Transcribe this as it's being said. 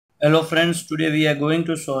Hello friends, today we are going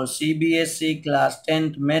to solve CBSE class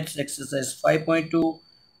 10th maths exercise 5.2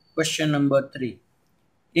 question number 3.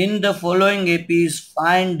 In the following APs,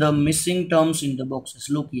 find the missing terms in the boxes.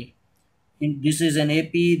 Look here. This is an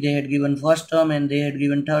AP, they had given first term and they had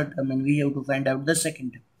given third term and we have to find out the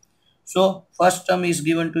second term. So first term is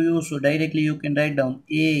given to you, so directly you can write down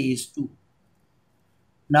A is 2.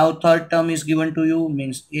 Now third term is given to you,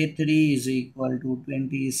 means A3 is equal to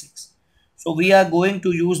 26. So we are going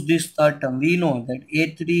to use this third term. We know that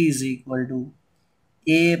A3 is equal to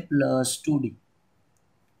A plus 2D.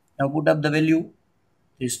 Now put up the value.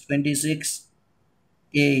 This 26,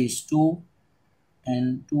 A is 2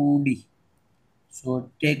 and 2D. So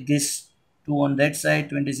take this 2 on that side.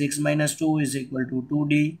 26 minus 2 is equal to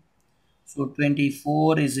 2D. So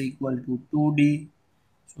 24 is equal to 2D.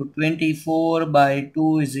 So 24 by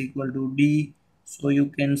 2 is equal to D. So you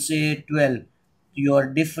can say 12. Your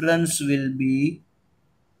difference will be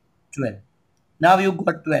 12. Now you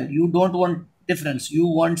got 12. You don't want difference. You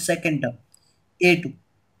want second term. A2.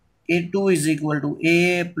 A2 is equal to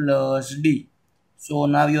A plus D. So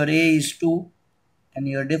now your A is 2 and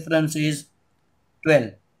your difference is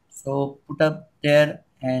 12. So put up there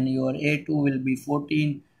and your A2 will be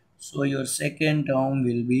 14. So your second term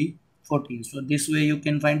will be 14. So this way you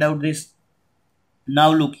can find out this.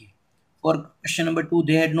 Now look here. For question number 2,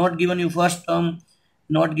 they had not given you first term,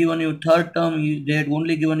 not given you third term, they had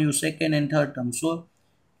only given you second and third term. So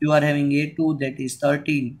you are having A2 that is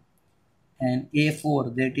 13 and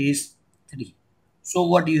A4 that is 3. So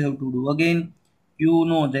what you have to do? Again, you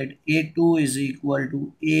know that A2 is equal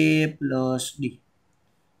to A plus D.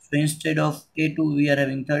 So instead of A2 we are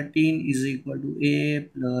having 13 is equal to A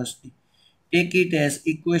plus D. Take it as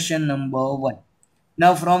equation number 1.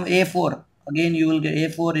 Now from A4, again you will get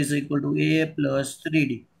A4 is equal to A plus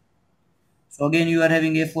 3D. So again you are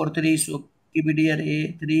having A4 3, so keep it here,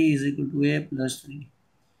 A3 is equal to A plus 3D.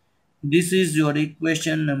 This is your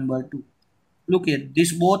equation number 2. Look here,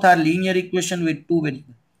 these both are linear equation with two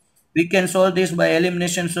variables. We can solve this by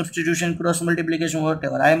elimination, substitution, cross multiplication,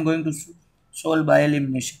 whatever. I am going to solve by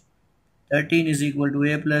elimination. 13 is equal to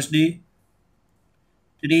A plus D.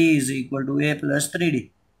 3 is equal to A plus 3D.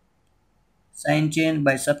 Sign change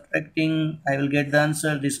by subtracting, I will get the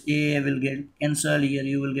answer. This A will get cancelled. Here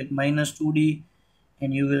you will get minus 2D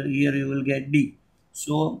and here you will get D.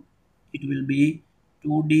 So it will be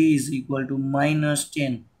 2D is equal to minus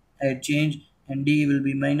 10. I change and D will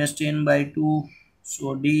be minus 10 by 2.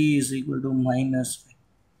 So D is equal to minus 5.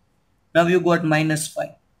 Now you got minus 5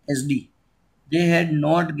 as D. They had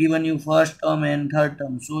not given you first term and third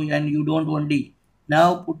term. So and you don't want D.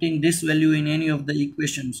 Now putting this value in any of the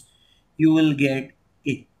equations, you will get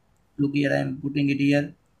A. Look here, I am putting it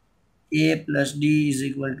here. A plus D is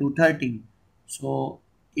equal to 13. So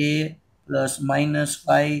A plus minus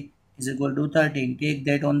 5 is equal to 13. Take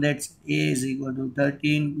that on that. A is equal to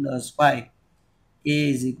 13 plus 5. A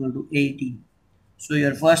is equal to 18. So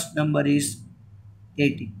your first number is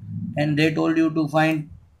 18. And they told you to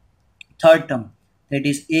find third term, that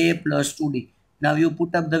is A plus 2D. Now you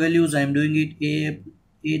put up the values. I am doing it.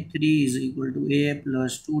 A3 is equal to A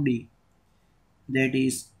plus 2D. That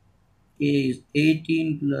is A is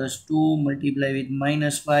 18 plus 2 multiply with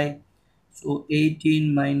minus 5. So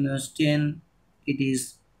 18 minus 10, it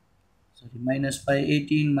is, sorry, minus 5,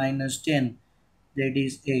 18 minus 10, that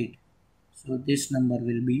is 8. So this number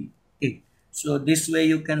will be 8. So this way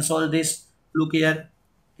you can solve this. Look here,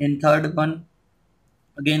 in third one,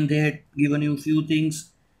 again they had given you few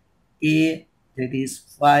things. A, that is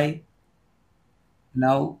 5.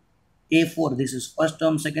 Now A4, this is first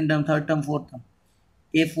term, second term, third term, fourth term.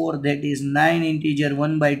 A4, that is 9 integer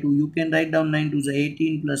 1 by 2. You can write down 9 to the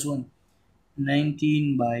 18 plus 1,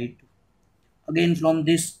 19 by 2. Again from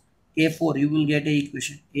this A4 you will get a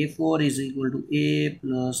equation. A4 is equal to A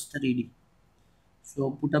plus 3D.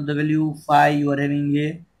 So put up the value. 5 you are having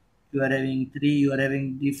A, you are having 3, you are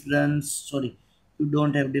having difference, sorry, you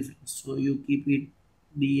don't have difference, so you keep it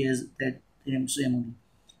D as that same only,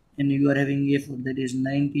 and you are having A4, that is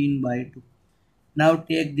 19 by 2. Now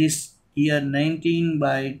take this here, 19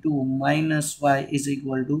 by 2 minus 5 is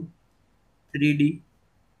equal to 3D.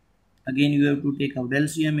 Again you have to take out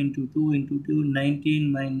LCM into 2 into 2,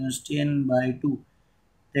 19 minus 10 by 2,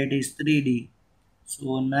 that is 3D.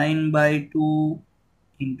 So 9 by 2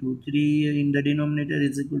 into 3 in the denominator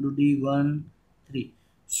is equal to D1, 3.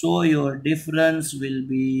 So your difference will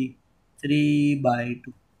be 3 by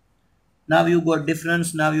 2. Now you got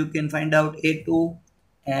difference. Now you can find out A2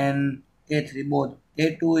 and A3 both.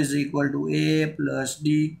 A2 is equal to A plus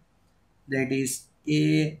D, that is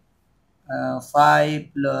A 5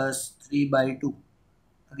 plus 3 by 2.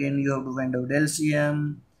 Again you have to find out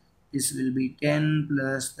LCM. This will be 10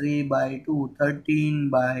 plus 3 by 2, 13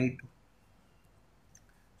 by 2.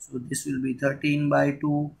 So this will be 13 by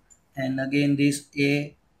 2, and again this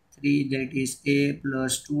a 3, that is a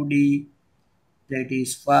plus 2d, that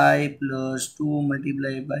is 5 plus 2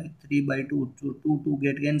 multiplied by 3 by 2. So 2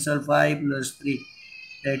 get cancelled, 5 plus 3,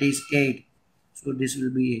 that is 8. So this will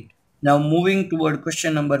be 8. Now moving toward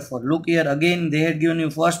question number 4. Look here, again they had given you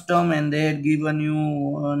first term and they had given you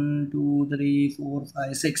 1, 2, 3, 4,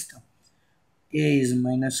 5, 6 term. A is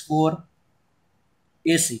minus 4,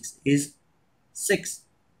 A6 is 6.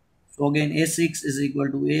 So again A6 is equal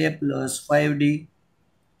to A plus 5D.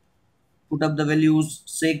 Put up the values,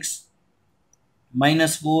 6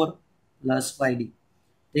 minus 4 plus 5D.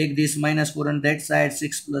 Take this minus 4 on that side,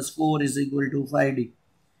 6 plus 4 is equal to 5D.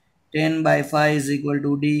 10 by 5 is equal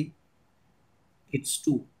to D, it's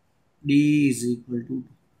 2. D is equal to 2.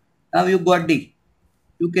 Now you got D.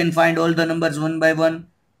 You can find all the numbers one by one.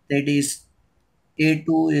 That is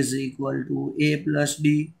A2 is equal to A plus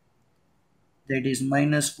D, that is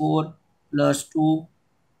minus 4 plus 2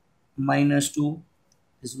 minus 2.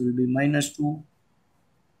 This will be minus 2.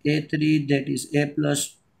 A3, that is A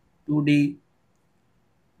plus 2D,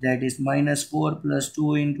 that is minus 4 plus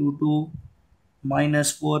 2 into 2,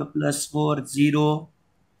 minus 4 plus 4, 0.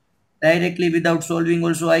 Directly without solving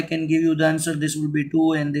also I can give you the answer. This will be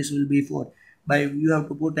 2 and this will be 4. But you have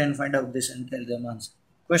to put and find out this and tell them answer.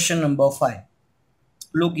 Question number 5.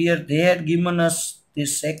 Look here, they had given us the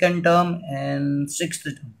second term and sixth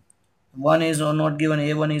term. 1 is not given,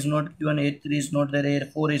 A1 is not given, A3 is not there,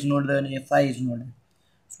 A4 is not there, A5 is not there.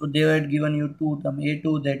 So they had given you two term,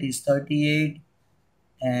 A2 that is 38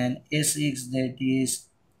 and A6 that is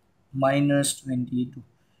minus 22.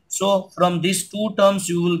 So from these two terms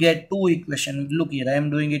you will get two equations. Look here, I am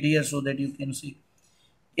doing it here so that you can see.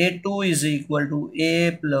 A2 is equal to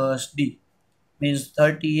A plus D, means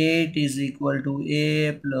 38 is equal to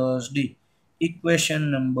A plus D.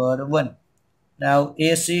 Equation number 1. Now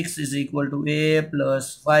A6 is equal to A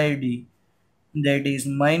plus 5D, that is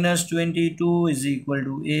minus 22 is equal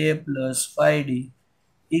to A plus 5D.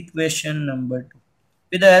 Equation number 2.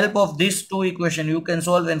 With the help of these two equations, you can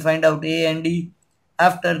solve and find out A and D.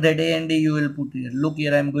 After that A and D you will put here. Look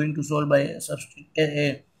here, I am going to solve by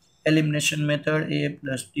elimination method. A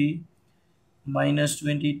plus D minus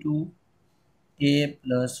 22 A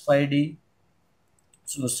plus 5D.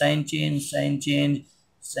 So sign change, sign change,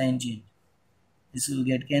 sign change. This will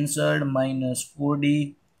get cancelled, minus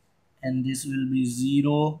 4D, and this will be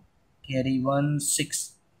 0, carry 1,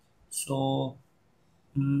 6. So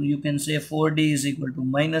you can say 4D is equal to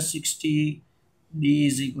minus 60, D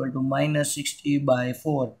is equal to minus 60 by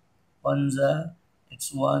 4. 1's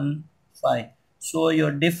it's 1, 5. So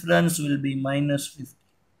your difference will be minus 50.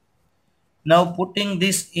 Now putting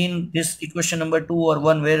this in this equation number 2 or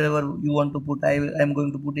 1, wherever you want to put, I am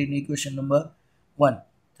going to put in equation number 1.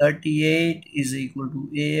 38 is equal to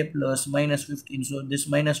A plus minus 15. So this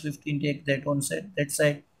minus 15 take that on side, that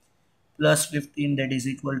side, plus 15, that is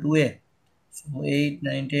equal to A. So 8,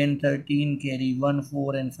 9, 10, 13, carry 1,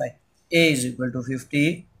 4 and 5. A is equal to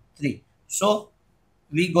 53. So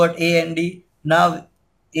we got A and D. Now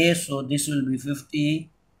A, so this will be 53.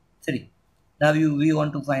 Now we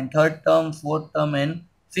want to find third term, fourth term and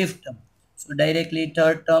fifth term. So directly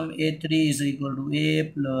third term, A3 is equal to A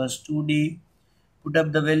plus 2D. Put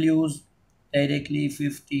up the values, directly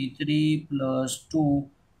 53 plus 2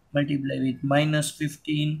 multiply with minus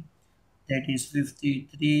 15, that is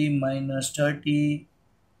 53 minus 30.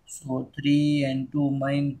 So 3 and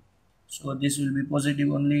 2 so this will be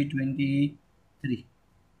positive only, 23.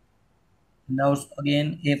 Now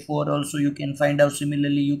again A4 also you can find out.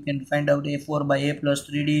 Similarly you can find out A4 by A plus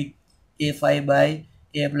 3D, A5 by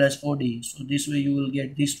A plus 4D. So this way you will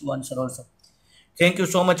get these two answers also. Thank you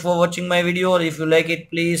so much for watching my video. If you like it,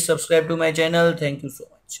 please subscribe to my channel. Thank you so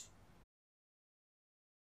much.